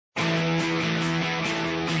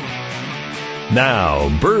Now,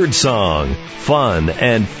 Birdsong. Fun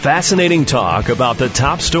and fascinating talk about the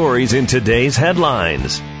top stories in today's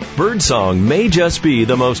headlines. Birdsong may just be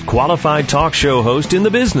the most qualified talk show host in the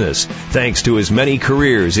business, thanks to his many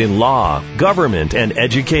careers in law, government, and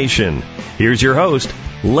education. Here's your host,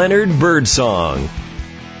 Leonard Birdsong.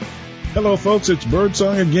 Hello, folks. It's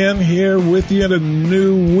Birdsong again here with you in a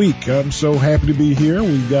new week. I'm so happy to be here.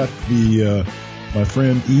 We've got my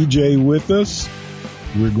friend EJ with us.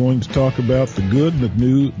 We're going to talk about the good, the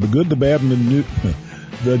bad, and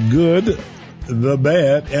the good, the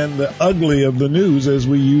bad, and the ugly of the news, as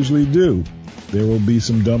we usually do. There will be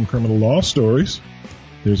some dumb criminal law stories.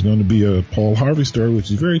 There's going to be a Paul Harvey story,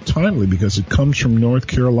 which is very timely because it comes from North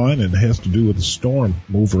Carolina and it has to do with a storm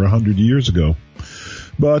over 100 years ago.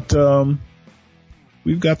 But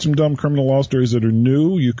we've got some dumb criminal law stories that are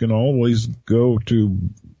new. You can always go to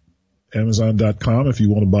Amazon.com if you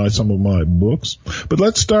want to buy some of my books. But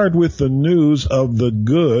let's start with the news of the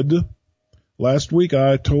good. Last week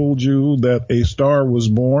I told you that a star was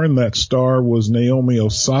born. That star was Naomi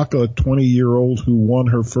Osaka, a 20-year-old who won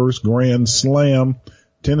her first Grand Slam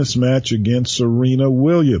tennis match against Serena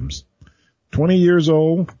Williams. 20 years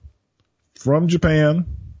old, from Japan,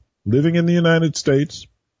 living in the United States.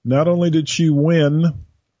 Not only did she win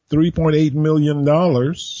 $3.8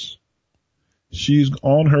 million, she's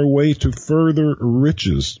on her way to further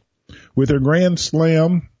riches. With her Grand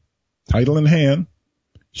Slam title in hand,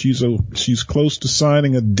 she's close to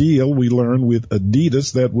signing a deal, we learned, with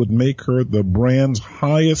Adidas that would make her the brand's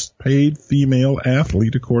highest paid female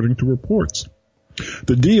athlete, according to reports.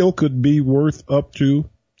 The deal could be worth up to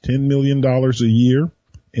 $10 million a year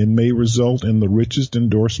and may result in the richest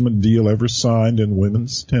endorsement deal ever signed in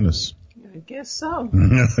women's tennis. I guess so.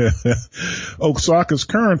 Osaka's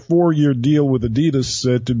current 4-year deal with Adidas,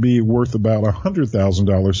 said to be worth about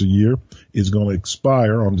 $100,000 a year, is going to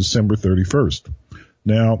expire on December 31st.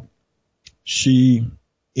 Now, she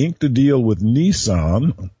inked a deal with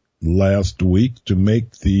Nissan last week to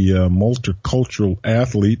make the multicultural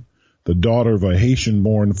athlete, the daughter of a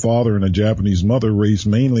Haitian-born father and a Japanese mother raised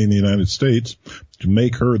mainly in the United States, to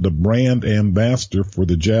make her the brand ambassador for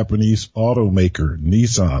the Japanese automaker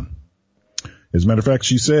Nissan. As a matter of fact,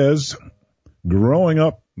 she says, growing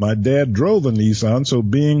up, my dad drove a Nissan, so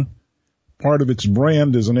being part of its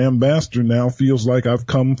brand as an ambassador now feels like I've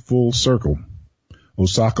come full circle.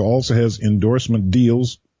 Osaka also has endorsement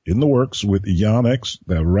deals in the works with Yonex,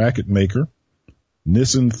 the racket maker,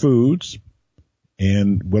 Nissan Foods,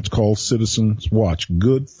 and what's called Citizens Watch.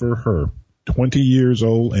 Good for her. 20 years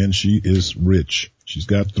old, and she is rich. She's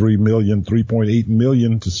got $3.8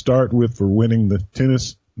 million to start with for winning the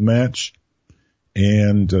tennis match,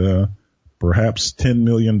 and perhaps $10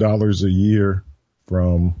 million a year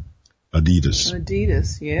from Adidas.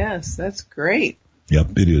 Adidas, yes, that's great.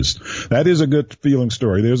 Yep, it is. That is a good feeling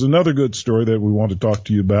story. There's another good story that we want to talk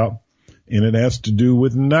to you about, and it has to do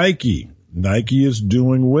with Nike. Nike is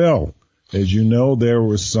doing well. As you know, there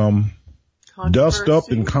was some dust up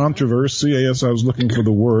and controversy. Yes, I was looking for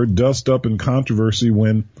the word. Dust up and controversy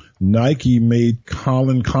when Nike made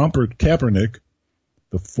Colin Kaepernick,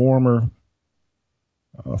 the former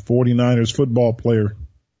 49ers football player,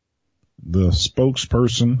 the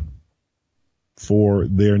spokesperson for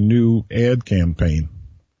their new ad campaign.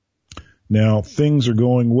 Now, things are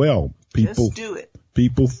going well. Just do it.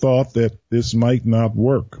 People thought that this might not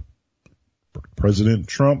work. President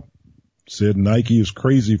Trump said Nike is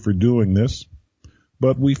crazy for doing this,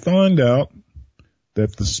 but we find out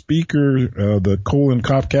that the speaker, the Colin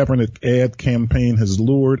Kaepernick ad campaign has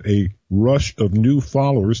lured a rush of new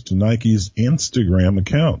followers to Nike's Instagram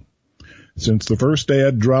account. Since the first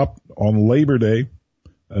ad dropped on Labor Day,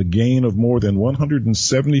 a gain of more than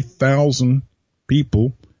 170,000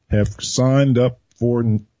 people have signed up for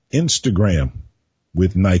Instagram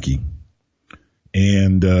with Nike.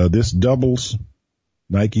 And this doubles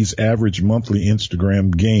Nike's average monthly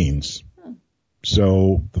Instagram gains.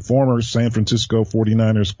 So the former San Francisco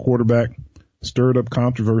 49ers quarterback stirred up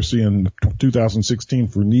controversy in 2016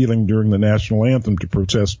 for kneeling during the national anthem to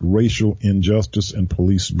protest racial injustice and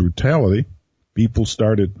police brutality. People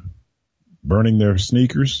started burning their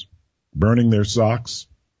sneakers, burning their socks,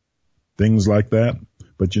 things like that.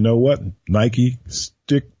 But you know what? Nike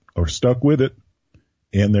stuck with it,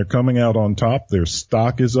 and they're coming out on top. Their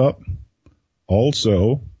stock is up.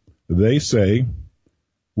 Also, they say,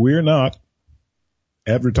 we're not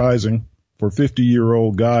advertising for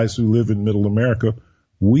 50-year-old guys who live in middle America.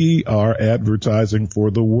 We are advertising for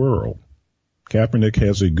the world. Kaepernick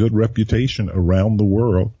has a good reputation around the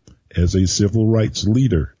world as a civil rights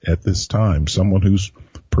leader at this time, someone who's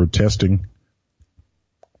protesting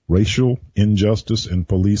racial injustice and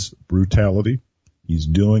police brutality. He's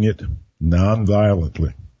doing it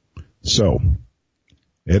non-violently. So,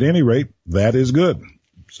 at any rate, that is good.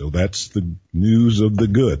 So that's the news of the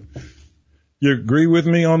good. You agree with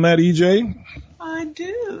me on that, EJ? I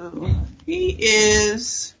do. He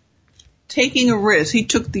is taking a risk. He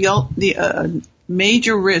took the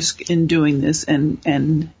major risk in doing this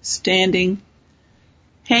and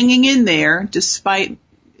hanging in there despite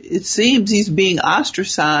it seems he's being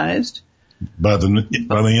ostracized by the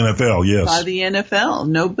NFL. Yes, by the NFL.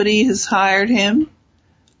 Nobody has hired him.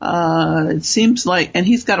 It seems like, and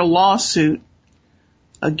he's got a lawsuit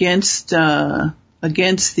against the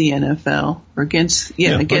NFL or against the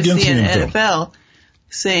NFL,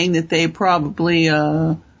 saying that they probably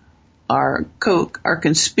are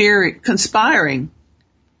conspiring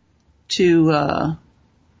to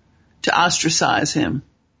ostracize him.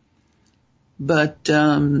 But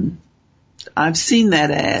I've seen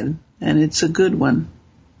that ad, and it's a good one.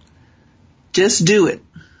 Just do it.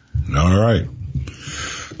 All right.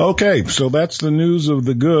 Okay, so that's the news of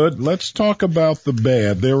the good. Let's talk about the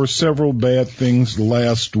bad. There were several bad things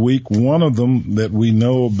last week. One of them that we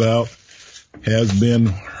know about has been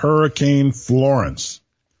Hurricane Florence,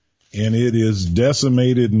 and it has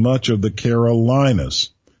decimated much of the Carolinas.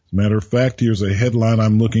 As a matter of fact, here's a headline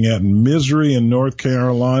I'm looking at. Misery in North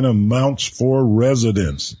Carolina mounts for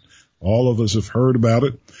residents. All of us have heard about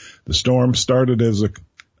it. The storm started as a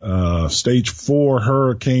stage 4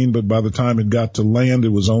 hurricane, but by the time it got to land, it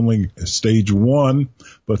was only stage 1,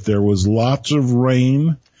 but there was lots of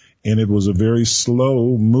rain, and it was a very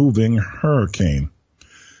slow moving hurricane.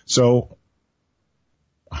 So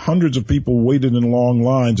hundreds of people waited in long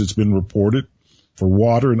lines, it's been reported, for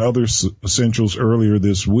water and other essentials earlier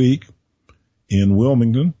this week in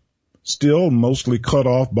Wilmington, still mostly cut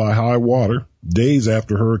off by high water, days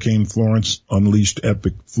after Hurricane Florence unleashed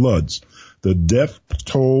epic floods. The death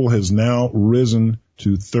toll has now risen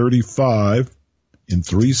to 35 in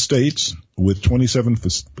 3 states, with 27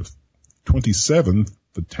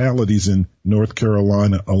 fatalities in North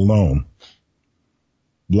Carolina alone.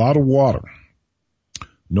 A lot of water.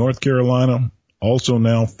 North Carolina also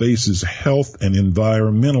now faces health and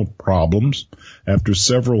environmental problems after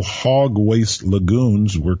several hog waste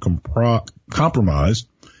lagoons were compromised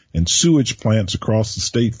and sewage plants across the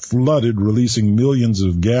state flooded, releasing millions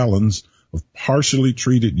of gallons of partially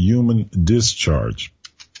treated human discharge.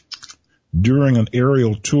 During an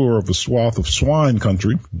aerial tour of a swath of swine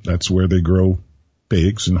country, that's where they grow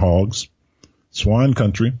pigs and hogs, swine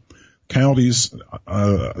country, counties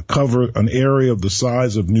cover an area of the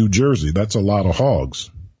size of New Jersey. That's a lot of hogs.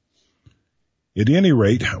 At any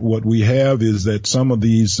rate, what we have is that some of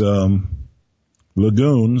these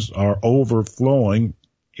lagoons are overflowing,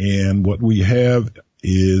 and what we have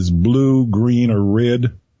is blue, green, or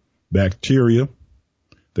red bacteria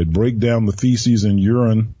that break down the feces and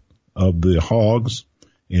urine of the hogs,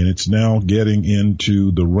 and it's now getting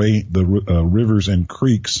into the rivers and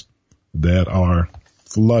creeks that are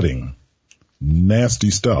flooding.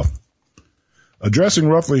 Nasty stuff. Addressing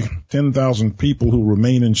roughly 10,000 people who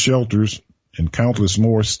remain in shelters and countless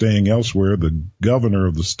more staying elsewhere, the governor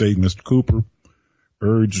of the state, Mr. Cooper,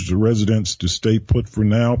 urged the residents to stay put for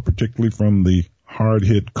now, particularly from the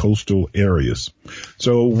hard-hit coastal areas.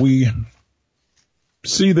 So we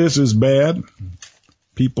see this as bad.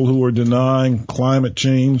 People who are denying climate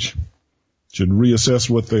change should reassess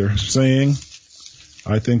what they're saying.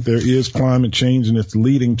 I think there is climate change, and it's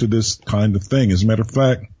leading to this kind of thing. As a matter of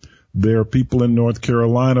fact, there are people in North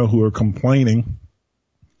Carolina who are complaining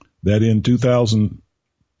that in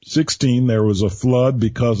 2016 there was a flood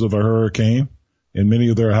because of a hurricane, and many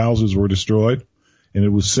of their houses were destroyed. And it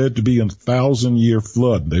was said to be a 1,000-year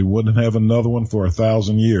flood. They wouldn't have another one for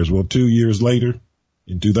 1,000 years. Well, 2 years later,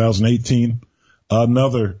 in 2018,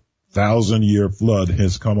 another 1,000-year flood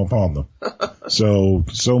has come upon them. So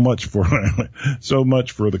much for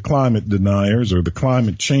the climate deniers or the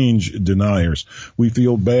climate change deniers. We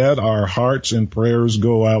feel bad. Our hearts and prayers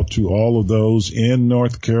go out to all of those in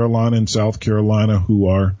North Carolina and South Carolina who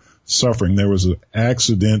are suffering. There was an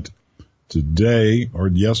accident today or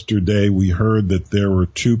yesterday. We heard that there were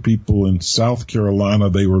 2 people in South Carolina.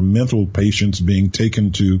 They were mental patients being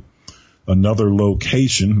taken to another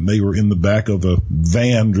location. They were in the back of a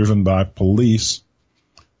van driven by police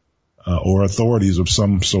or authorities of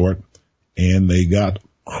some sort, and they got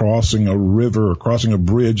crossing a river or crossing a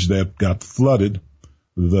bridge that got flooded.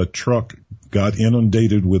 The truck got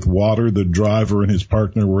inundated with water. The driver and his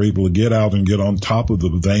partner were able to get out and get on top of the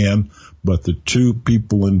van, but the 2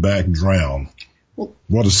 people in back drowned. Well,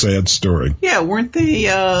 what a sad story. Yeah, weren't they,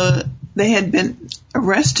 they had been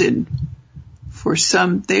arrested for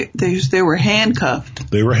some, they were handcuffed.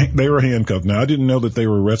 They were handcuffed. Now, I didn't know that they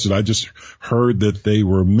were arrested. I just heard that they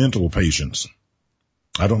were mental patients.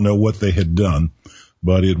 I don't know what they had done,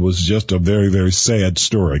 but it was just a very, very sad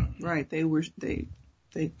story. Right. They were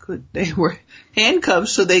handcuffed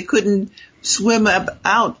so they couldn't swim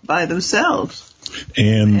out by themselves.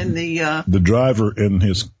 And the driver and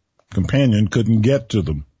his companion couldn't get to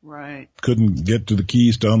them. Right. Couldn't get to the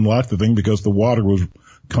keys to unlock the thing because the water was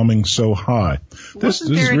coming so high. This is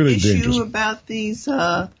really dangerous. Wasn't there an issue about these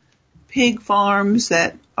pig farms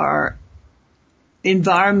that are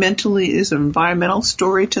environmentally, is an environmental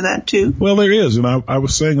story to that too? Well, there is, and I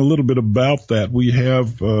was saying a little bit about that. We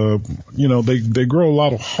have, they grow a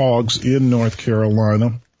lot of hogs in North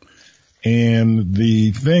Carolina, and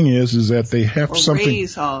the thing is that they have something.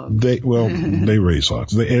 Raise hogs. They raise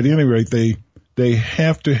hogs. At any rate, they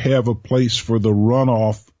have to have a place for the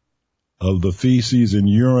runoff of the feces and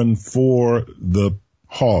urine for the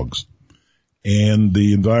hogs. And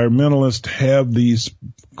the environmentalists have these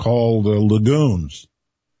called lagoons.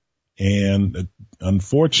 And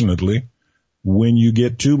unfortunately, when you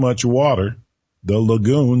get too much water, the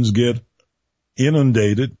lagoons get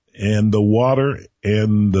inundated and the water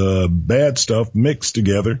and the bad stuff mix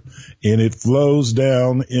together and it flows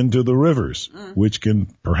down into the rivers, which can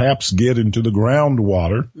perhaps get into the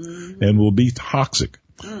groundwater and will be toxic.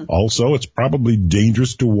 Also, it's probably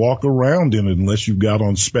dangerous to walk around in it unless you've got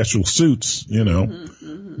on special suits,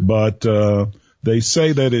 But they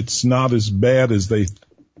say that it's not as bad as they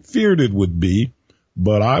feared it would be.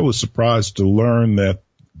 But I was surprised to learn that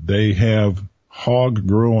they have hog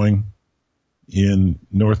growing in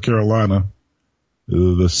North Carolina,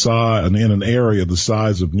 in an area the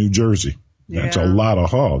size of New Jersey. That's a lot of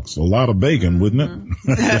hogs, a lot of bacon, wouldn't it?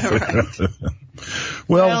 Right.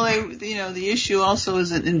 Well, the issue also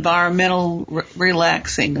is an environmental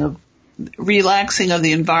relaxing of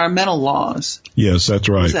the environmental laws. Yes, that's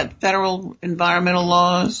right. Is that federal environmental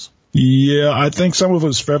laws? Yeah, I think some of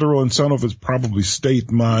it's federal and some of it's probably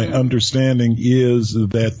state. My understanding is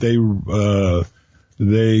that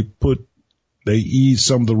they ease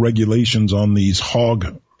some of the regulations on these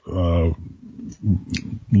hog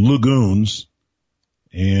lagoons,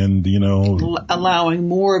 and allowing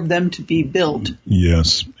more of them to be built.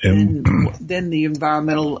 Yes, and than the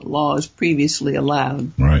environmental laws previously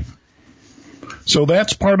allowed. Right. So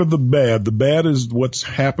that's part of the bad. The bad is what's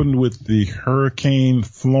happened with the Hurricane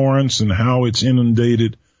Florence and how it's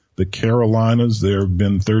inundated the Carolinas. There have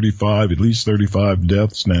been at least 35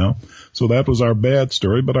 deaths now. So that was our bad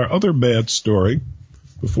story. But our other bad story,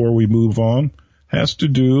 before we move on, has to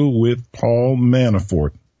do with Paul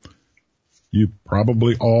Manafort. You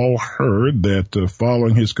probably all heard that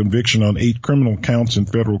following his conviction on 8 criminal counts in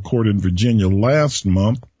federal court in Virginia last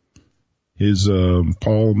month,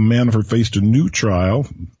 Paul Manafort faced a new trial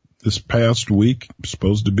this past week,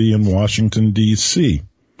 supposed to be in Washington, D.C.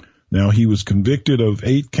 Now, he was convicted of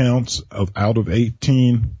 8 counts out of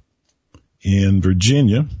 18 in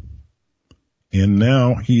Virginia, and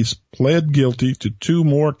now he's pled guilty to 2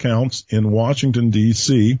 more counts in Washington,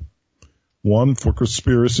 D.C., one for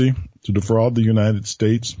conspiracy to defraud the United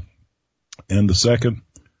States, and the second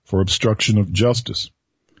for obstruction of justice.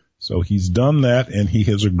 So he's done that, and he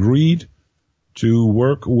has agreed to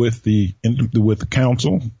work with the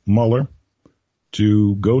counsel, Mueller,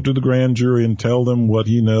 to go to the grand jury and tell them what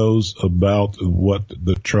he knows about what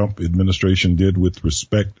the Trump administration did with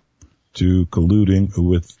respect to colluding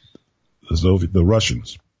with the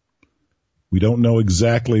Russians. We don't know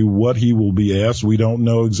exactly what he will be asked. We don't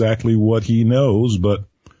know exactly what he knows, but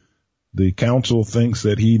the counsel thinks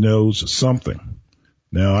that he knows something.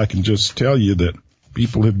 Now, I can just tell you that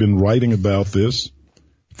people have been writing about this.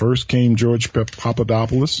 First came George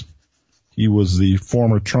Papadopoulos. He was the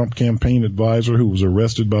former Trump campaign advisor who was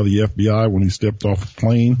arrested by the FBI when he stepped off a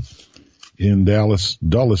plane in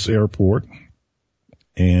Dulles Airport.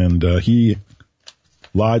 And he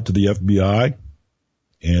lied to the FBI,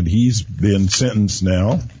 and he's been sentenced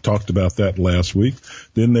now. Talked about that last week.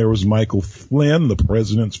 Then there was Michael Flynn, the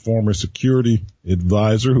president's former security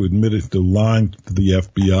advisor, who admitted to lying to the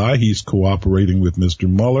FBI. He's cooperating with Mr.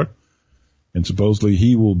 Mueller, and supposedly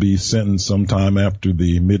he will be sentenced sometime after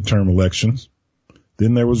the midterm elections.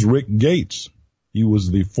 Then there was Rick Gates. He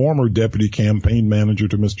was the former deputy campaign manager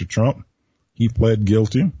to Mr. Trump. He pled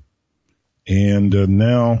guilty. And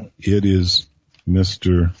now it is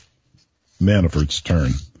Mr. Manafort's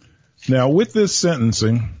turn. Now, with this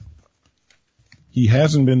sentencing, he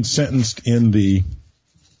hasn't been sentenced in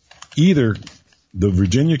either the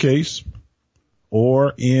Virginia case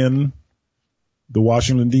or in the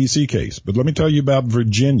Washington, D.C. case. But let me tell you about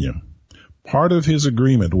Virginia. part of his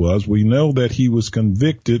agreement was, we know that he was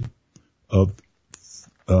convicted of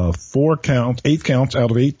 8 counts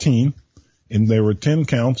out of 18, and there were 10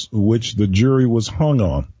 counts which the jury was hung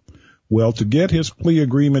on. Well, to get his plea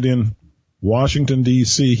agreement in Washington,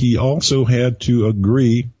 D.C., he also had to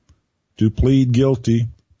agree to plead guilty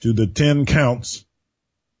to the 10 counts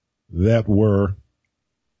that were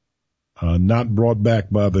not brought back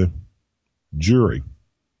by the jury.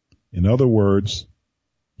 In other words,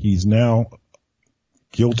 he's now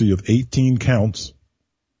guilty of 18 counts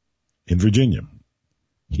in Virginia.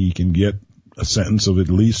 He can get a sentence of at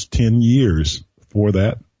least 10 years for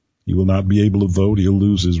that. He will not be able to vote. He'll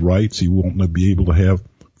lose his rights. He won't be able to have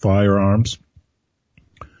firearms.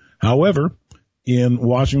 However, in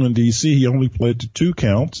Washington, D.C., he only pled to 2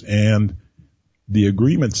 counts, and the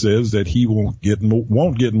agreement says that he won't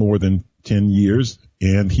get more than 10 years,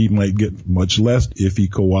 and he might get much less if he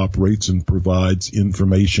cooperates and provides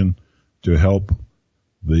information to help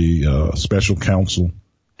the special counsel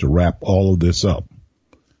to wrap all of this up.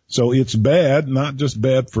 So it's bad, not just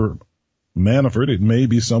bad for Manafort. It may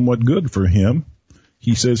be somewhat good for him.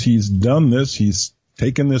 He says he's done this. He's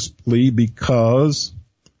taken this plea because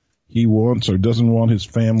he wants or doesn't want his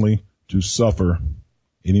family to suffer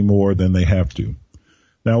any more than they have to.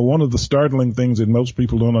 Now, one of the startling things that most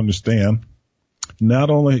people don't understand, not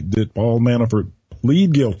only did Paul Manafort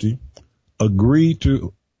plead guilty, agree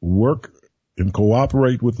to work and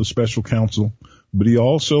cooperate with the special counsel, but he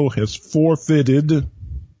also has forfeited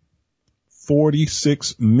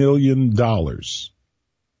 $46 million,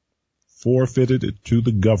 forfeited it to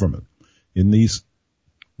the government in these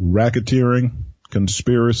racketeering,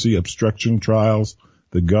 conspiracy, obstruction trials.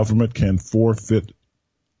 The government can forfeit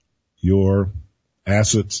your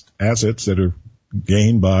assets that are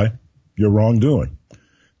gained by your wrongdoing.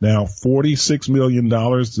 Now, $46 million,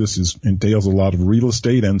 this entails a lot of real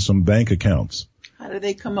estate and some bank accounts. How do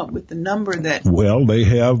they come up with the number that? Well, they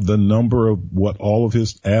have the number of what all of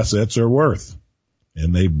his assets are worth,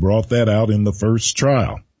 and they brought that out in the first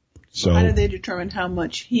trial. So how do they determine how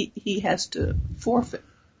much he has to forfeit?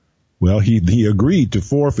 Well, he agreed to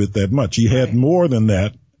forfeit that much. He had more than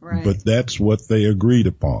that, but that's what they agreed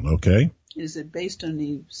upon, okay? Is it based on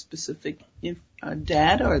the specific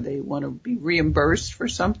data, or they want to be reimbursed for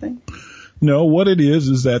something? No, what it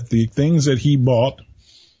is that the things that he bought,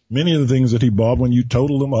 many of the things that he bought, when you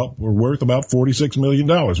total them up, were worth about $46 million.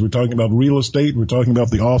 We're talking about real estate. We're talking about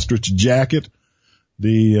the ostrich jacket,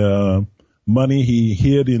 the money he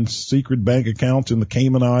hid in secret bank accounts in the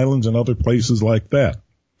Cayman Islands and other places like that.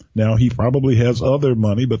 Now, he probably has other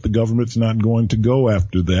money, but the government's not going to go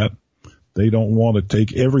after that. They don't want to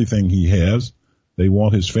take everything he has. They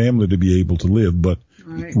want his family to be able to live. But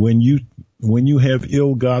when you have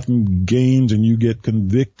ill-gotten gains and you get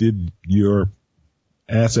convicted, your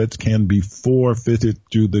assets can be forfeited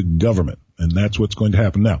to the government, and that's what's going to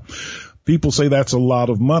happen now. People say that's a lot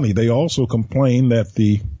of money. They also complain that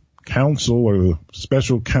the counsel or the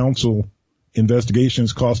special counsel investigation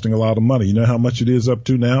is costing a lot of money. You know how much it is up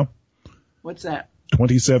to now? What's that?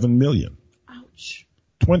 $27 million. Ouch.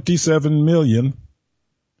 $27 million,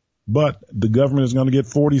 but the government is going to get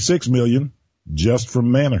 $46 million just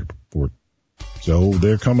from Manafort. So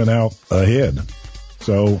they're coming out ahead.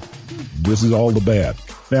 So this is all the bad.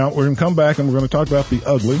 Now we're going to come back and we're going to talk about the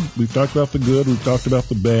ugly. We've talked about the good. We've talked about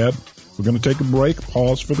the bad. We're going to take a break,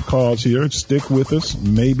 pause for the cause here. Stick with us.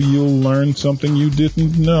 Maybe you'll learn something you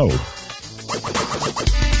didn't know.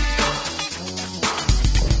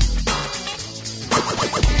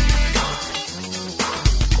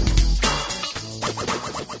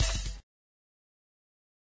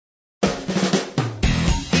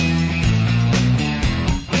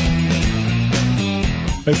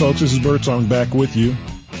 Hey folks, this is Birdsong back with you.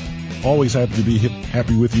 Always happy to be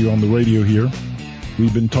happy with you on the radio here.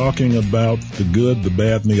 We've been talking about the good, the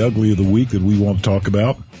bad, and the ugly of the week that we want to talk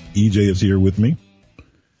about. EJ is here with me.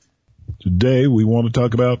 Today we want to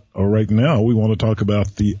talk about, or right now we want to talk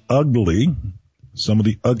about the ugly, some of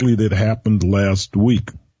the ugly that happened last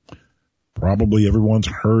week. Probably everyone's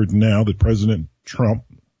heard now that President Trump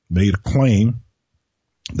made a claim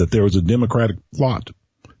that there was a Democratic plot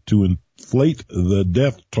to inflate the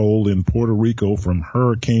death toll in Puerto Rico from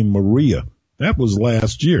Hurricane Maria. That was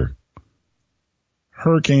last year.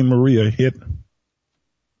 Hurricane Maria hit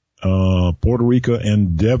Puerto Rico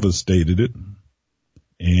and devastated it.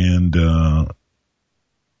 And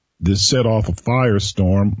this set off a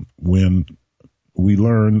firestorm when we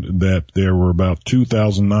learned that there were about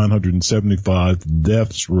 2,975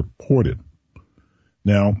 deaths reported.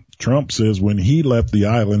 Now, Trump says when he left the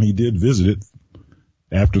island, he did visit it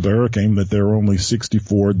after the hurricane, that there were only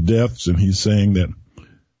 64 deaths, and he's saying that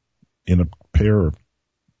in a pair of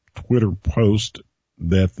Twitter posts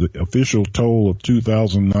that the official toll of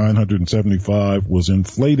 2,975 was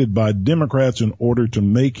inflated by Democrats in order to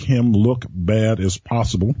make him look bad as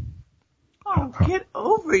possible. Oh, get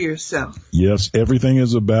over yourself. Yes, everything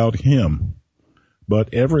is about him.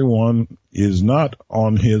 But everyone is not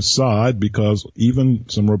on his side because even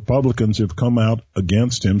some Republicans have come out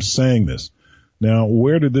against him saying this. Now,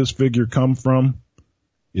 where did this figure come from?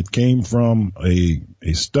 It came from a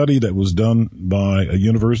study that was done by a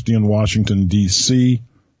university in Washington, D.C.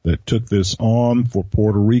 that took this on for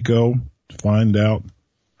Puerto Rico to find out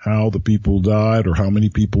how the people died or how many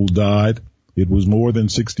people died. It was more than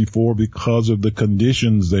 64 because of the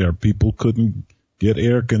conditions there. People couldn't get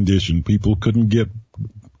air conditioned. People couldn't get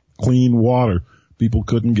clean water. People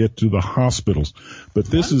couldn't get to the hospitals. But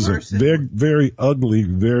this is a very, very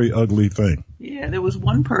ugly thing. Yeah, there was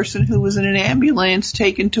one person who was in an ambulance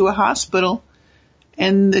taken to a hospital,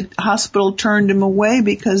 and the hospital turned him away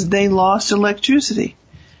because they lost electricity.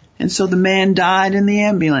 And so the man died in the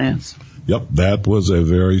ambulance. Yep, that was a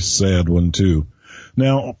very sad one, too.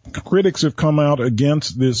 Now, critics have come out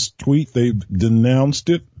against this tweet. They've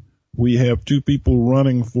denounced it. We have two people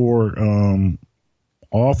running for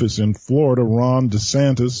office in Florida. Ron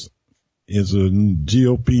DeSantis is a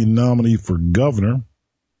GOP nominee for governor.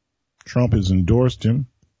 Trump has endorsed him.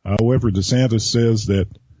 However, DeSantis says that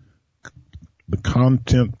the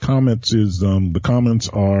comments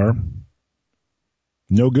are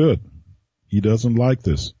no good. He doesn't like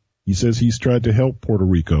this. He says he's tried to help Puerto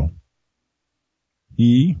Rico.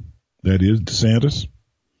 He, that is DeSantis,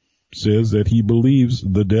 says that he believes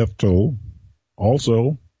the death toll.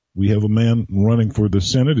 Also, we have a man running for the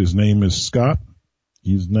Senate. His name is Scott.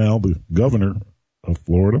 He's now the governor of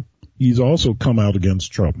Florida. He's also come out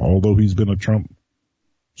against Trump. Although he's been a Trump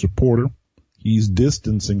supporter, he's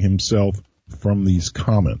distancing himself from these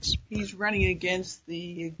comments. He's running against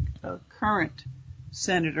the current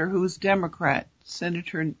senator who's Democrat,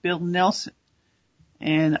 Senator Bill Nelson.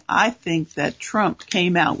 And I think that Trump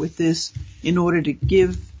came out with this in order to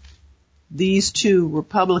give these two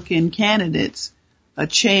Republican candidates a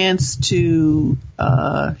chance to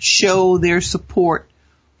show their support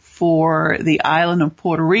for the island of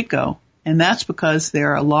Puerto Rico. And that's because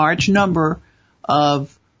there are a large number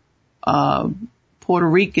of Puerto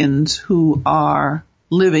Ricans who are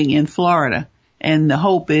living in Florida. And the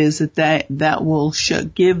hope is that will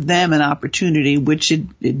give them an opportunity, which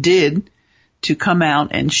it did, to come out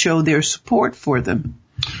and show their support for them.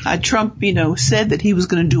 Trump, said that he was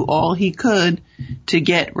going to do all he could to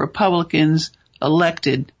get Republicans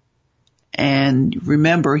elected. And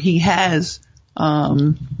remember, he has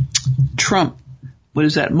Trump,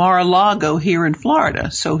 Mar-a-Lago here in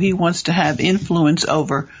Florida. So he wants to have influence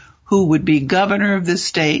over who would be governor of this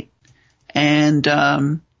state.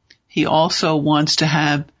 And he also wants to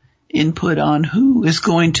have input on who is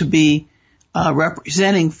going to be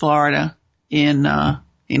representing Florida in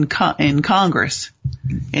Congress.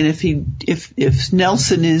 And if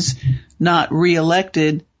Nelson is not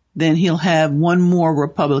reelected, then he'll have one more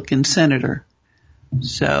Republican senator.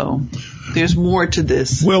 So there's more to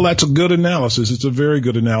this. Well, that's a good analysis. It's a very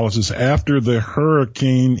good analysis. After the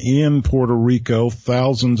hurricane in Puerto Rico,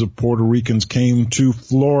 thousands of Puerto Ricans came to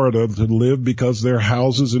Florida to live because their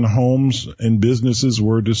houses and homes and businesses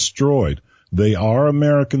were destroyed. They are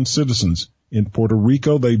American citizens. In Puerto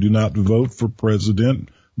Rico, they do not vote for president,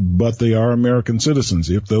 but they are American citizens.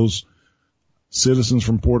 If those citizens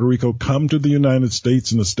from Puerto Rico come to the United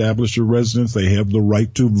States and establish a residence, they have the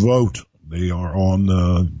right to vote. They are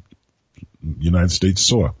on United States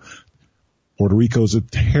soil. Puerto Rico is a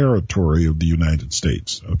territory of the United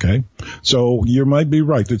States, okay? So you might be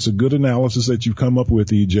right. It's a good analysis that you've come up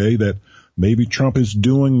with, EJ, that maybe Trump is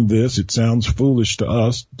doing this. It sounds foolish to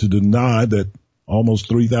us to deny that almost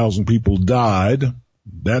 3,000 people died.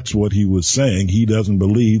 That's what he was saying. He doesn't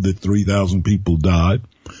believe that 3,000 people died.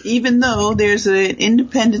 Even though there's an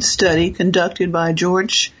independent study conducted by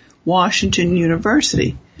George Washington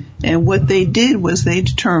University. And what they did was they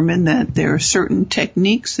determined that there are certain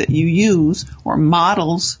techniques that you use or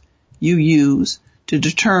models you use to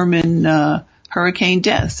determine hurricane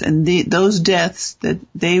deaths. And those deaths that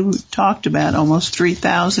they talked about, almost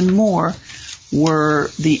 3,000 more, were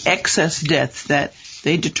the excess deaths that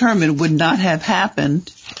they determined would not have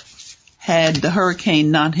happened had the hurricane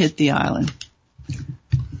not hit the island.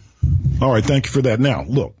 All right, thank you for that. Now,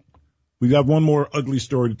 look, we got one more ugly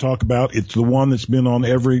story to talk about. It's the one that's been on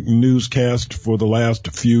every newscast for the last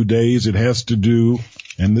few days. It has to do,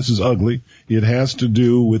 and this is ugly, it has to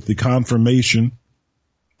do with the confirmation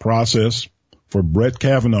process for Brett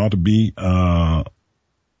Kavanaugh to be a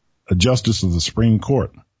justice of the Supreme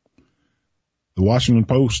Court. The Washington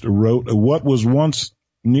Post wrote, what was once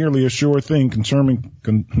nearly a sure thing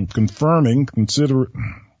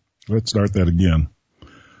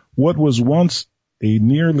What was once a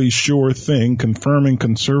nearly sure thing, confirming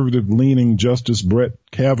conservative-leaning Justice Brett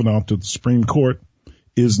Kavanaugh to the Supreme Court,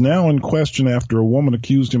 is now in question after a woman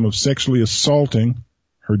accused him of sexually assaulting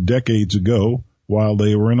her decades ago while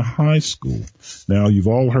they were in high school. Now, you've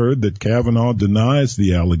all heard that Kavanaugh denies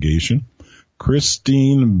the allegation.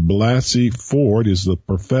 Christine Blasey Ford is the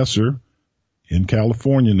professor in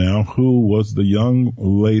California now who was the young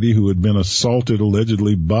lady who had been assaulted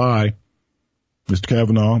allegedly by Mr.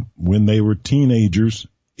 Kavanaugh when they were teenagers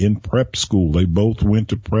in prep school. They both went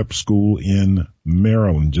to prep school in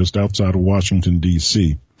Maryland, just outside of Washington,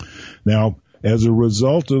 D.C. Now, as a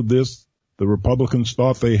result of this, the Republicans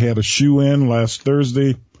thought they had a shoe-in last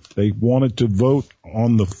Thursday. They wanted to vote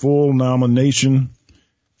on the full nomination.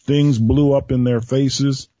 Things blew up in their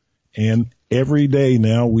faces, and every day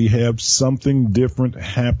now we have something different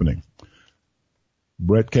happening.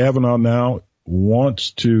 Brett Kavanaugh now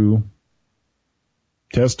wants to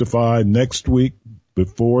testify next week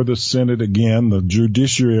before the Senate again, the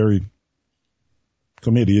Judiciary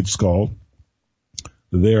Committee it's called.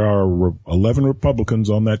 There are 11 Republicans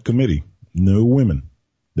on that committee, no women.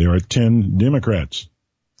 There are 10 Democrats,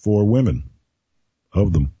 4 women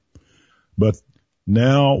of them. But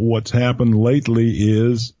now what's happened lately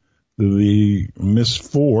is the Miss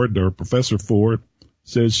Ford, or Professor Ford,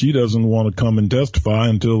 says she doesn't want to come and testify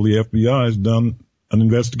until the FBI has done an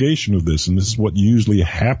investigation of this, and this is what usually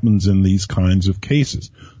happens in these kinds of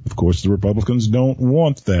cases. Of course, the Republicans don't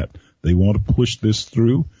want that. They want to push this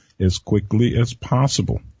through as quickly as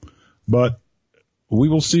possible. But we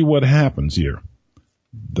will see what happens here.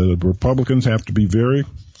 The Republicans have to be very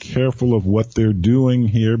careful of what they're doing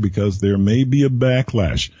here because there may be a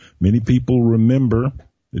backlash. Many people remember,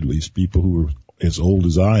 at least people who are as old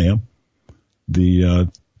as I am,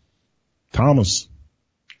 the Clarence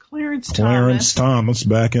Thomas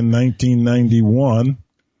back in 1991.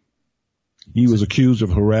 He was accused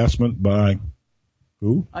of harassment by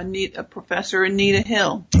who? Professor Anita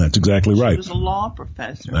Hill. That's exactly right. She was a law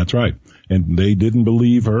professor. That's right. And they didn't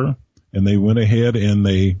believe her, and they went ahead and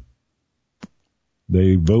they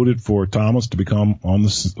voted for Thomas to become on the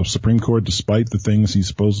Supreme Court despite the things he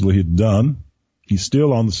supposedly had done. He's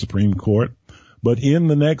still on the Supreme Court. But in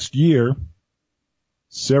the next year,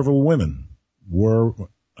 several women were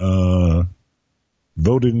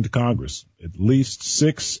voted into Congress, at least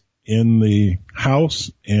 6 in the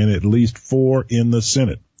House and at least 4 in the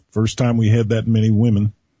Senate. First time we had that many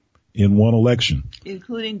women in one election.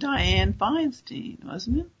 Including Dianne Feinstein,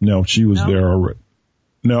 wasn't it? No, she was there already.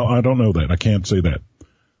 No, I don't know that. I can't say that.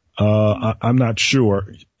 I'm not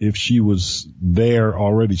sure if she was there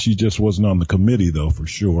already. She just wasn't on the committee, though, for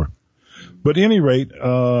sure. But at any rate,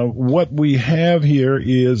 what we have here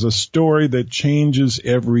is a story that changes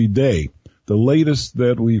every day. The latest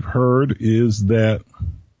that we've heard is that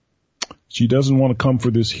she doesn't want to come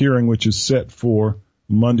for this hearing, which is set for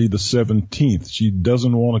Monday the 17th. She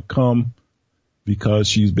doesn't want to come because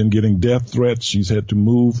she's been getting death threats. She's had to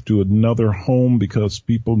move to another home because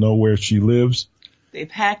people know where she lives. They've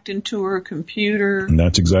hacked into her computer. And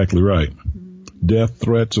that's exactly right. Mm-hmm. Death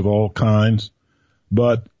threats of all kinds.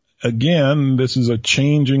 But again, this is a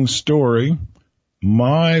changing story.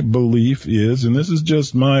 My belief is, and this is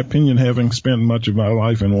just my opinion having spent much of my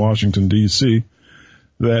life in Washington, D.C.,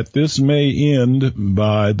 that this may end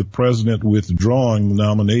by the president withdrawing the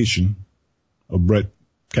nomination of Brett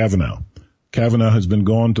Kavanaugh. Kavanaugh has been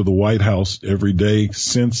going to the White House every day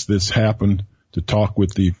since this happened to talk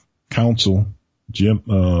with the counsel,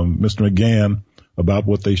 Mr. McGahn, about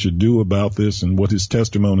what they should do about this and what his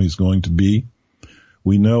testimony is going to be.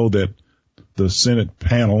 We know that the Senate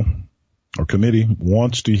panel or committee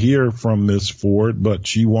wants to hear from Ms. Ford, but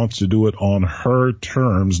she wants to do it on her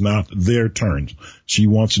terms, not their terms. She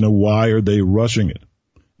wants to know why are they rushing it.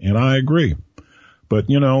 And I agree. But,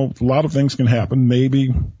 you know, a lot of things can happen.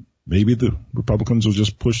 Maybe the Republicans will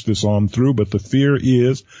just push this on through, but the fear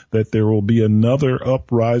is that there will be another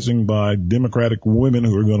uprising by Democratic women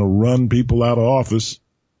who are going to run people out of office.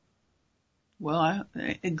 Well,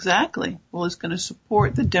 exactly. Well, it's going to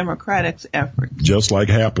support the Democrats' efforts. Just like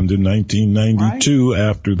happened in 1992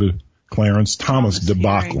 after the Clarence Thomas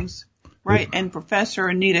debacle. Hearings. Right, and Professor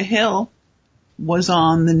Anita Hill was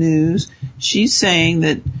on the news. She's saying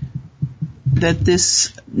that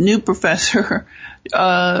this new professor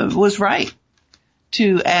was right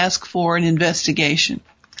to ask for an investigation.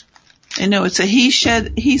 And no, it's a he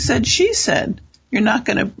said, she said. You're not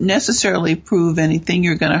going to necessarily prove anything.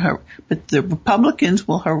 But the Republicans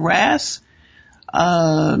will harass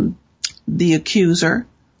the accuser,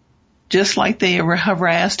 just like they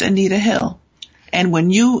harassed Anita Hill. And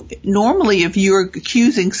when normally if you're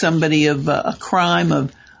accusing somebody of a crime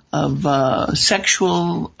of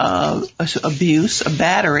sexual abuse, a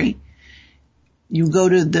battery, you go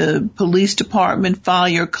to the police department, file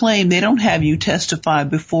your claim. They don't have you testify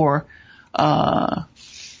before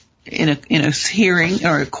in a hearing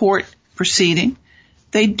or a court proceeding.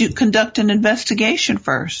 They do conduct an investigation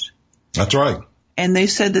first. That's right. And they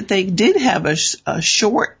said that they did have a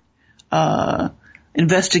short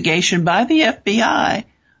investigation by the FBI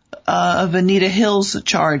of Anita Hill's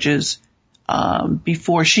charges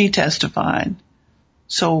before she testified.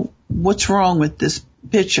 So what's wrong with this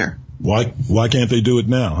picture? Why can't they do it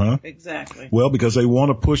now, huh? Exactly. Well, because they want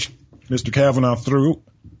to push Mr. Kavanaugh through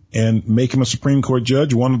and make him a Supreme Court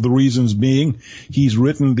judge. One of the reasons being he's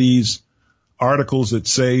written these articles that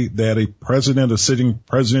say that a sitting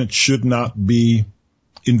president should not be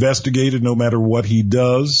investigated no matter what he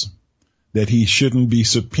does, that he shouldn't be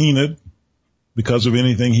subpoenaed because of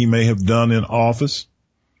anything he may have done in office.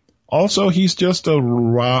 Also, he's just a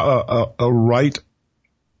right.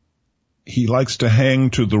 He likes to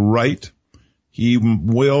hang to the right. He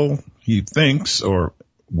thinks, or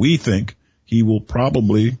we think, he will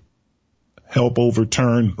probably help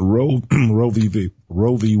overturn Roe v.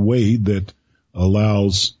 Wade that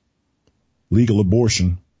allows legal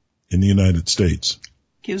abortion in the United States.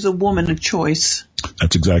 Gives a woman a choice.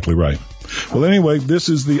 That's exactly right. Well, anyway, this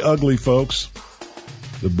is the ugly, folks.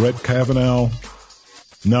 The Brett Kavanaugh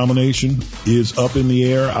nomination is up in the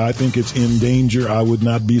air. I think it's in danger. I would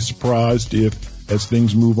not be surprised if, as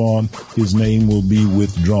things move on, his name will be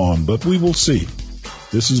withdrawn. But we will see.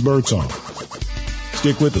 This is Birdsong.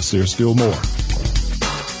 Stick with us. There's still more.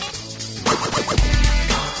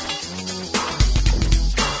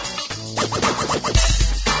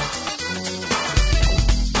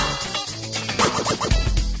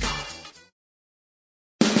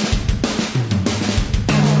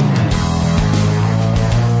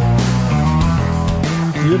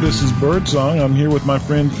 This is Birdsong. I'm here with my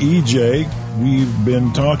friend EJ. We've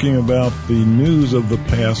been talking about the news of the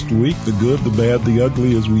past week, the good, the bad, the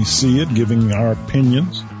ugly as we see it, giving our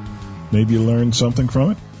opinions. Maybe you learned something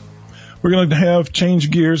from it. We're going to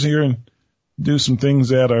change gears here and do some things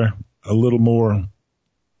that are a little more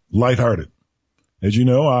lighthearted. As you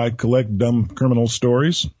know, I collect dumb criminal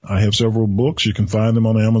stories. I have several books. You can find them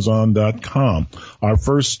on Amazon.com. Our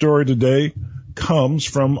first story today comes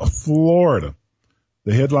from Florida.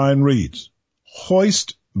 The headline reads,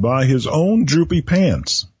 "Hoist by his own droopy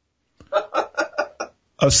pants."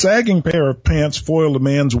 A sagging pair of pants foiled a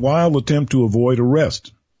man's wild attempt to avoid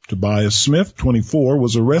arrest. Tobias Smith, 24,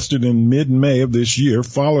 was arrested in mid-May of this year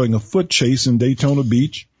following a foot chase in Daytona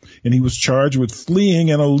Beach, and he was charged with fleeing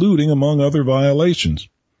and eluding, among other violations.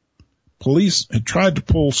 Police had tried to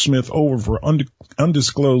pull Smith over for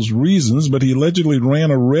undisclosed reasons, but he allegedly ran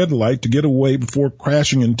a red light to get away before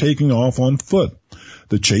crashing and taking off on foot.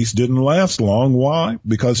 The chase didn't last long. Why?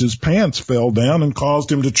 Because his pants fell down and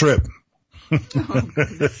caused him to trip.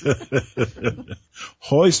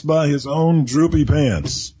 Hoist by his own droopy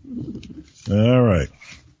pants. All right.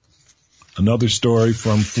 Another story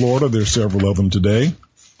from Florida. There's several of them today.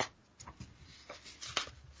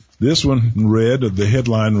 This one the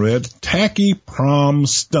headline read, "Tacky Prom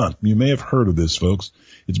Stunt." You may have heard of this, folks.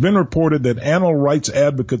 It's been reported that animal rights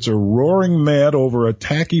advocates are roaring mad over a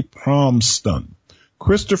tacky prom stunt.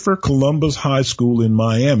 Christopher Columbus High School in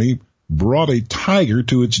Miami brought a tiger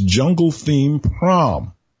to its jungle-themed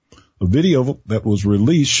prom. A video that was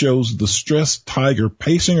released shows the stressed tiger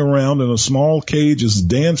pacing around in a small cage as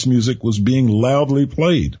dance music was being loudly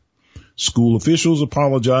played. School officials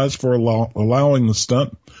apologized for allowing the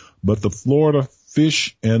stunt, but the Florida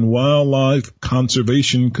Fish and Wildlife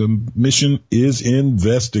Conservation Commission is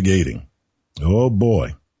investigating. Oh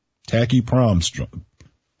boy. Tacky prom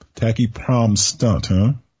stunt,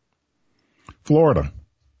 huh? Florida.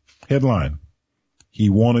 Headline. He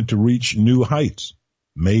wanted to reach new heights.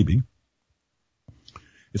 Maybe.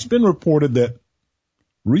 It's been reported that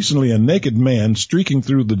recently a naked man streaking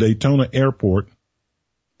through the Daytona airport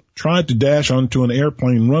tried to dash onto an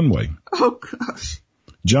airplane runway. Oh, gosh.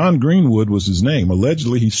 John Greenwood was his name.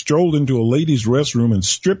 Allegedly, he strolled into a ladies' restroom and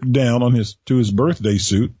stripped down to his birthday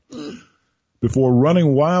suit before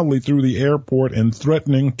running wildly through the airport and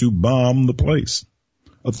threatening to bomb the place.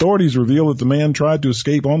 Authorities reveal that the man tried to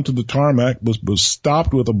escape onto the tarmac, was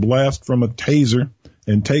stopped with a blast from a taser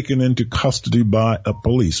and taken into custody by a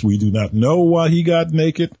police. We do not know why he got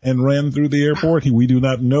naked and ran through the airport. We do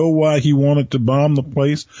not know why he wanted to bomb the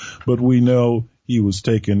place, but we know he was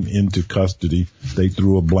taken into custody. They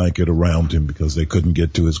threw a blanket around him because they couldn't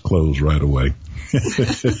get to his clothes right away.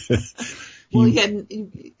 Well,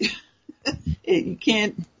 you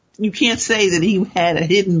can't say that he had a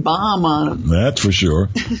hidden bomb on him. That's for sure.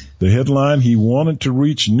 The headline, he wanted to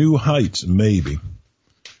reach new heights, maybe.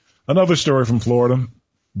 Another story from Florida.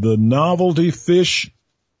 The novelty fish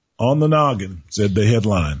on the noggin, said the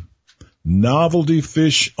headline. Novelty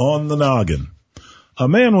fish on the noggin. A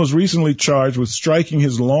man was recently charged with striking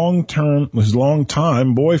his long-time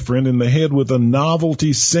boyfriend in the head with a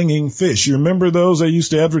novelty singing fish. You remember those? They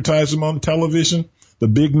used to advertise them on television? The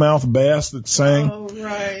big mouth bass that sang. Oh,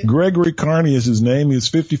 right. Gregory Carney is his name. He is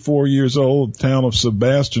 54 years old, the town of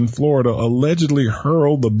Sebastian, Florida, allegedly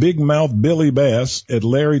hurled the big mouth Billy Bass at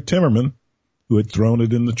Larry Timmerman, who had thrown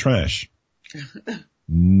it in the trash.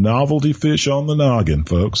 Novelty fish on the noggin,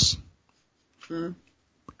 folks.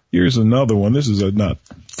 Here's another one. This is not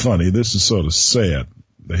funny. This is sort of sad.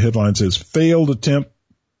 The headline says, failed attempt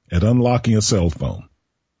at unlocking a cell phone.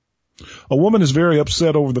 A woman is very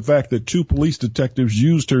upset over the fact that 2 police detectives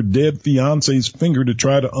used her dead fiancé's finger to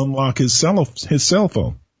try to unlock his cell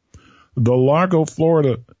phone. The Largo,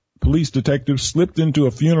 Florida police detectives slipped into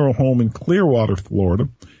a funeral home in Clearwater, Florida,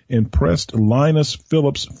 and pressed Linus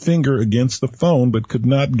Phillips' finger against the phone, but could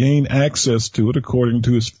not gain access to it, according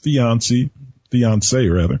to his fiancée,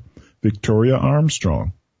 Victoria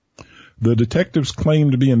Armstrong. The detectives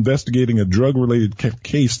claimed to be investigating a drug-related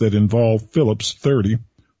case that involved Phillips, 30,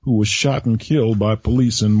 who was shot and killed by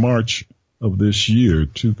police in March of this year,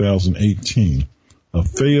 2018. A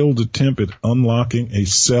failed attempt at unlocking a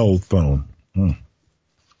cell phone.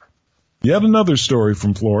 Yet another story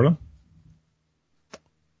from Florida.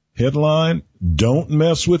 Headline, don't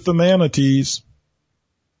mess with the manatees.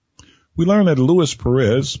 We learned that Luis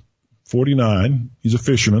Perez, 49, he's a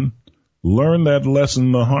fisherman, learned that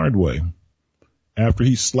lesson the hard way after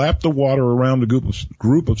he slapped the water around a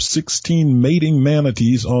group of 16 mating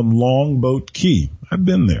manatees on Longboat Key. I've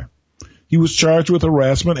been there. He was charged with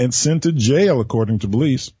harassment and sent to jail, according to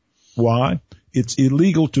police. Why? It's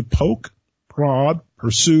illegal to poke, prod,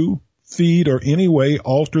 pursue, feed, or any way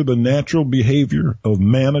alter the natural behavior of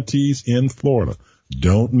manatees in Florida.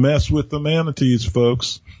 Don't mess with the manatees,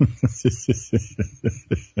 folks.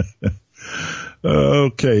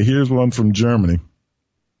 Okay, here's one from Germany.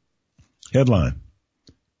 Headline,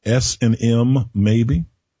 S&M maybe?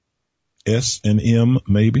 S&M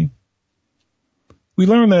maybe? We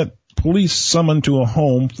learned that police summoned to a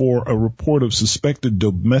home for a report of suspected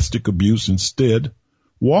domestic abuse instead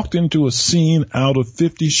walked into a scene out of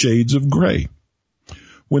 50 Shades of Grey.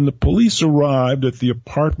 When the police arrived at the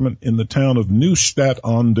apartment in the town of Neustadt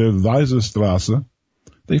an der Weiserstrasse,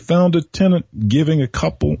 they found a tenant giving a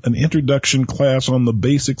couple an introduction class on the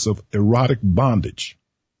basics of erotic bondage.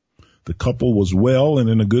 The couple was well and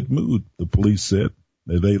in a good mood, the police said.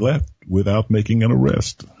 They left without making an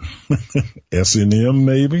arrest. S&M,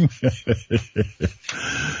 maybe?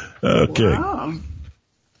 Okay. Wow.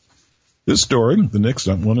 This story, the next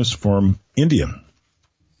one, is from India.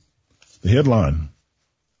 The headline,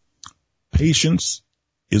 patience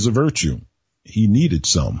is a virtue. He needed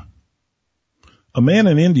some. A man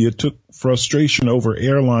in India took frustration over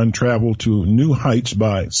airline travel to new heights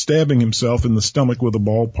by stabbing himself in the stomach with a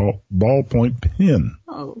ballpoint pen.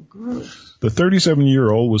 Oh, gross. The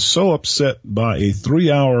 37-year-old was so upset by a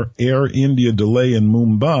 3-hour Air India delay in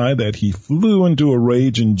Mumbai that he flew into a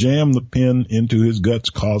rage and jammed the pen into his guts,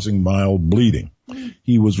 causing mild bleeding.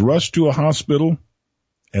 He was rushed to a hospital,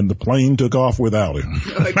 and the plane took off without him.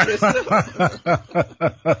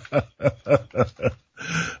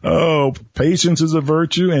 Oh, patience is a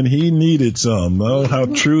virtue, and he needed some. Oh, how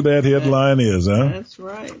true that headline is, huh? That's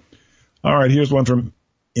right. All right, here's one from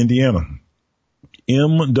Indiana.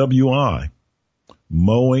 MWI,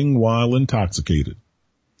 mowing while intoxicated.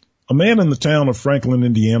 A man in the town of Franklin,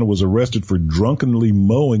 Indiana, was arrested for drunkenly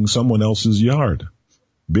mowing someone else's yard.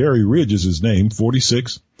 Barry Ridge is his name,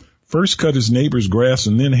 46. First cut his neighbor's grass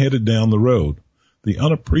and then headed down the road. The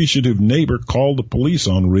unappreciative neighbor called the police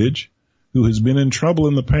on Ridge, who has been in trouble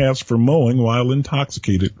in the past for mowing while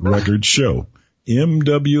intoxicated, records show.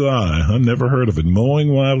 MWI, I never heard of it.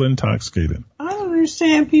 Mowing while intoxicated. I don't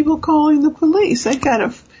understand people calling the police. They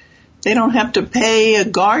don't have to pay a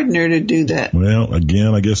gardener to do that. Well,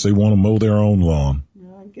 again, I guess they want to mow their own lawn.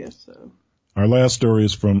 I guess so. Our last story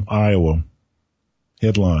is from Iowa.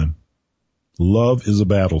 Headline, love is a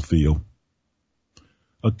battlefield.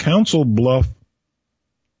 A Council Bluff,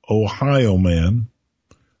 Ohio man,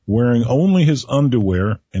 wearing only his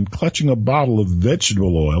underwear and clutching a bottle of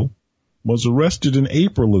vegetable oil, was arrested in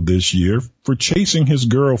April of this year for chasing his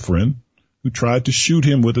girlfriend, who tried to shoot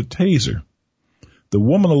him with a taser. The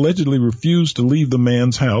woman allegedly refused to leave the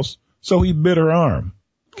man's house, so he bit her arm.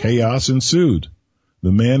 Chaos ensued.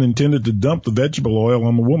 The man intended to dump the vegetable oil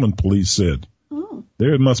on the woman, police said.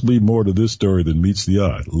 There must be more to this story than meets the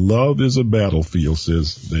eye. Love is a battlefield,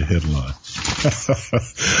 says the headline.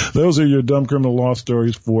 Those are your dumb criminal law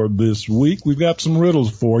stories for this week. We've got some riddles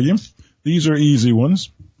for you. These are easy ones.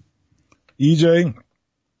 EJ,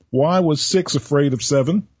 why was 6 afraid of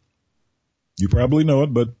 7? You probably know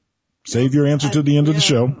it, but save your answer to the end of the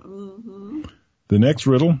show. Mm-hmm. The next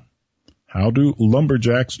riddle, how do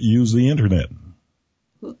lumberjacks use the internet?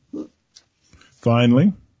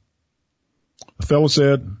 Finally, a fellow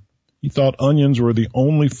said he thought onions were the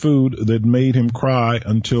only food that made him cry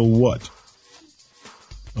until what?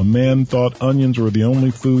 A man thought onions were the only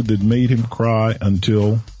food that made him cry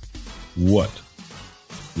until what?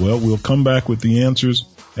 Well, we'll come back with the answers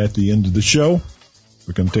at the end of the show.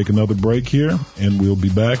 We're going to take another break here, and we'll be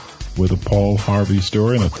back with a Paul Harvey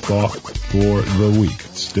story and a thought for the week.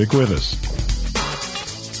 Stick with us.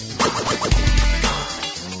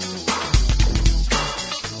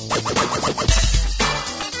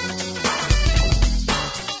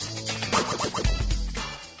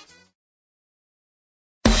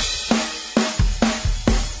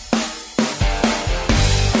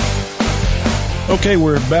 Okay,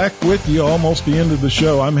 we're back with you, almost the end of the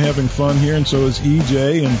show. I'm having fun here, and so is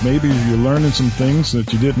EJ, and maybe you're learning some things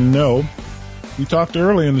that you didn't know. We talked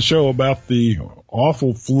early in the show about the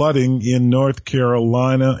awful flooding in North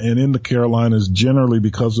Carolina and in the Carolinas generally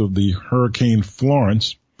because of the Hurricane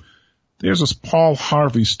Florence. There's this Paul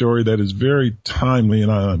Harvey story that is very timely,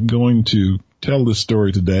 and I'm going to tell this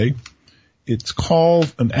story today. It's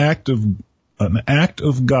called An Act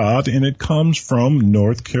of God, and it comes from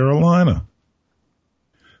North Carolina.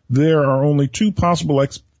 There are only 2 possible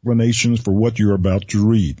explanations for what you're about to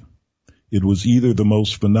read. It was either the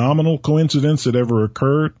most phenomenal coincidence that ever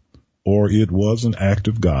occurred, or it was an act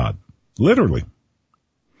of God. Literally.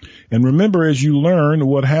 And remember, as you learn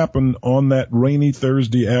what happened on that rainy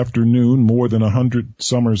Thursday afternoon more than 100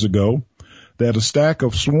 summers ago, that a stack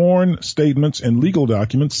of sworn statements and legal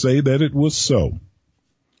documents say that it was so.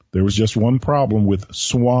 There was just one problem with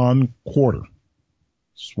Swan Quarter.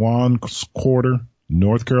 Swan Quarter,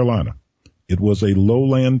 North Carolina. It was a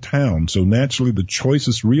lowland town, so naturally the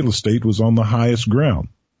choicest real estate was on the highest ground.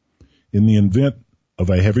 In the event of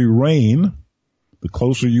a heavy rain, the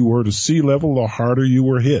closer you were to sea level, the harder you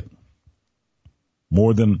were hit.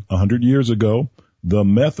 More than 100 years ago, the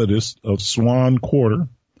Methodists of Swan Quarter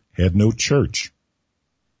had no church.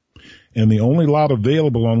 And the only lot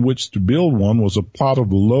available on which to build one was a plot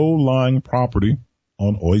of low-lying property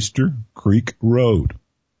on Oyster Creek Road.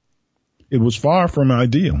 It was far from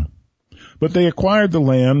ideal, but they acquired the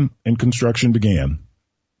land and construction began.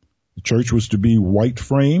 The church was to be white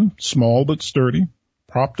frame, small but sturdy,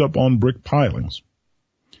 propped up on brick pilings.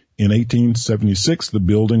 In 1876, the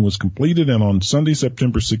building was completed, and on Sunday,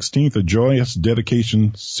 September 16th, a joyous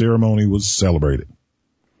dedication ceremony was celebrated.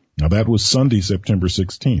 Now that was Sunday, September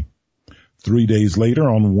 16th. 3 days later,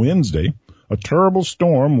 on Wednesday, a terrible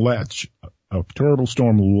storm lashed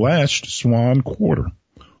Swan Quarter.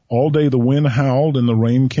 All day the wind howled and the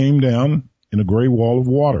rain came down in a gray wall of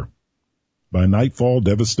water. By nightfall,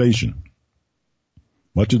 devastation.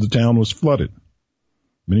 Much of the town was flooded.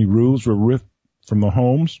 Many roofs were ripped from the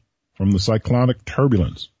homes from the cyclonic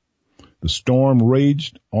turbulence. The storm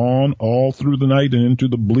raged on all through the night and into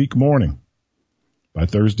the bleak morning. By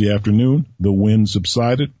Thursday afternoon, the wind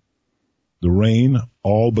subsided. The rain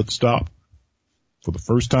all but stopped. For the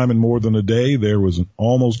first time in more than a day, there was an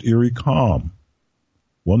almost eerie calm.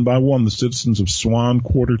 One by one, the citizens of Swan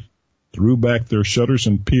Quarter threw back their shutters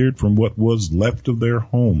and peered from what was left of their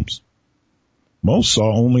homes. Most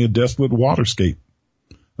saw only a desolate waterscape,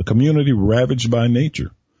 a community ravaged by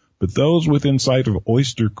nature. But those within sight of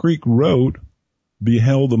Oyster Creek Road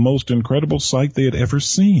beheld the most incredible sight they had ever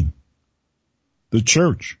seen. The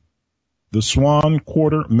church, the Swan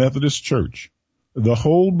Quarter Methodist Church, the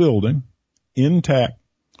whole building, intact,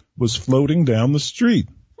 was floating down the street.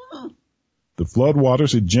 The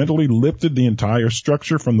floodwaters had gently lifted the entire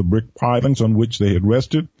structure from the brick pilings on which they had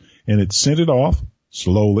rested, and it sent it off,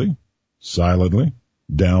 slowly, silently,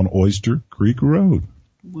 down Oyster Creek Road.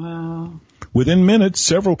 Wow. Within minutes,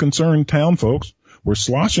 several concerned townfolks were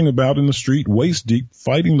sloshing about in the street, waist-deep,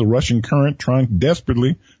 fighting the rushing current, trying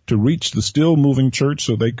desperately to reach the still-moving church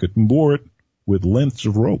so they could moor it with lengths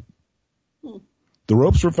of rope. The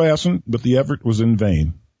ropes were fastened, but the effort was in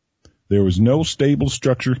vain. There was no stable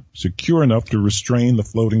structure secure enough to restrain the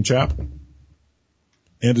floating chapel.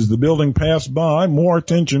 And as the building passed by, more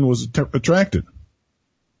attention was attracted.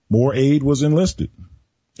 More aid was enlisted,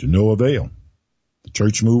 to no avail. The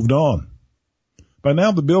church moved on. By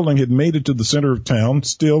now the building had made it to the center of town,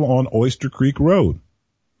 still on Oyster Creek Road.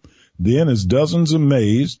 Then, as dozens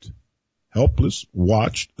amazed, helpless,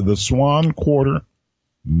 watched the Swan Quarter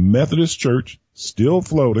Methodist Church, still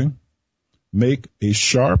floating, make a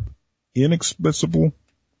sharp, inexplicable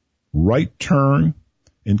right turn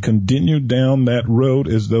and continue down that road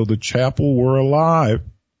as though the chapel were alive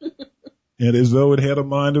and as though it had a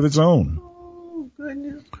mind of its own. Oh,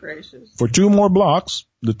 goodness gracious. For 2 more blocks,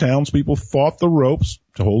 the townspeople fought the ropes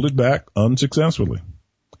to hold it back unsuccessfully.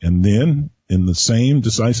 And then, in the same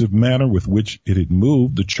decisive manner with which it had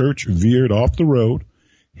moved, the church veered off the road,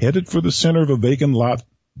 headed for the center of a vacant lot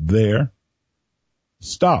there,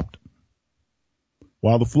 stopped.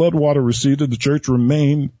 While the floodwater receded, the church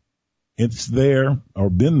remained, it's there, or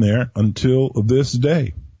been there, until this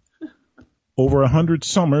day. Over 100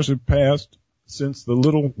 summers have passed since the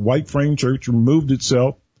little white frame church removed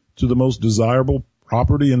itself to the most desirable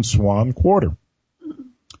property in Swan Quarter.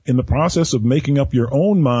 In the process of making up your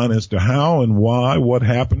own mind as to how and why, what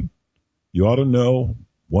happened, you ought to know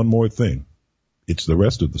one more thing. It's the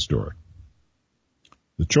rest of the story.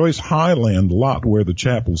 The choice highland lot where the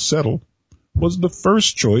chapel settled was the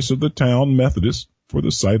first choice of the town Methodists for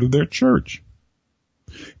the site of their church.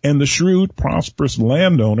 And the shrewd, prosperous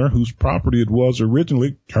landowner whose property it was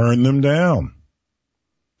originally turned them down.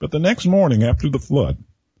 But the next morning after the flood,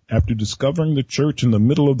 after discovering the church in the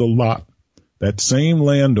middle of the lot, that same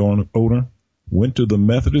landowner went to the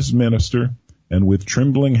Methodist minister and with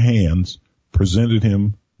trembling hands presented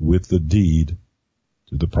him with the deed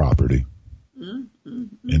to the property. Mm-hmm.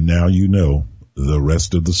 And now you know the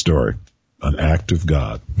rest of the story. An act of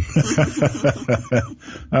God.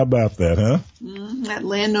 How about that, huh? That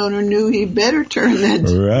landowner knew he better turn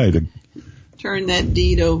that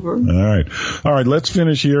deed over. All right. Let's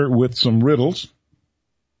finish here with some riddles.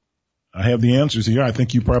 I have the answers here. I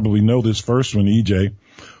think you probably know this first one, EJ.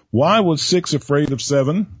 Why was 6 afraid of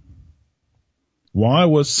 7? Why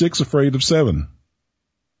was 6 afraid of 7?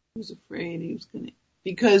 He was afraid he was going to,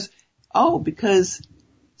 because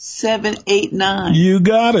 7, 8, 9. You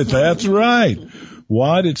got it. That's right.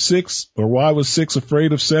 Why was 6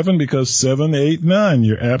 afraid of 7? Because 7, 8, 9.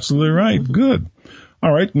 You're absolutely right. Good.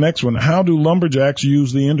 All right. Next one. How do lumberjacks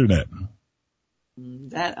use the internet?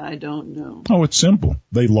 That I don't know. Oh, it's simple.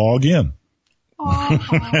 They log in. All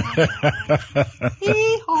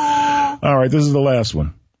right. This is the last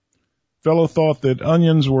one. Fellow thought that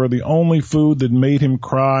onions were the only food that made him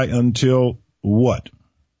cry until what?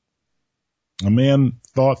 A man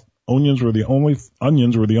thought onions were the only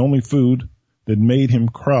food that made him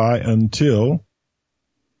cry until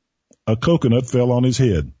a coconut fell on his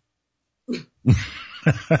head.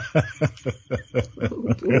 Oh,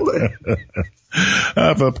 boy.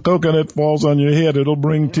 If a coconut falls on your head, it'll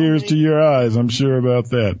bring tears to your eyes. I'm sure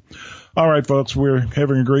about that. All right, folks, we're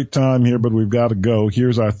having a great time here, but we've got to go.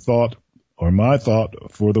 Here's our thought, or my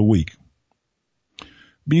thought for the week.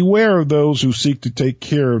 Beware of those who seek to take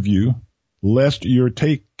care of you, lest your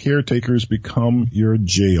caretakers become your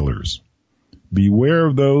jailers. Beware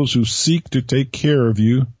of those who seek to take care of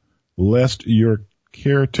you, lest your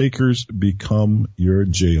caretakers become your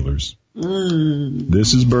jailers.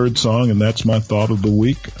 This is Birdsong, and that's my thought of the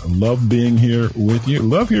week. I love being here with you.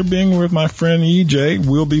 Love here being with my friend EJ.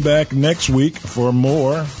 We'll be back next week for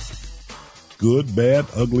more good, bad,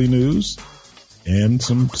 ugly news and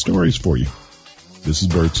some stories for you. This is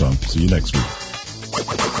Birdsong. See you next week.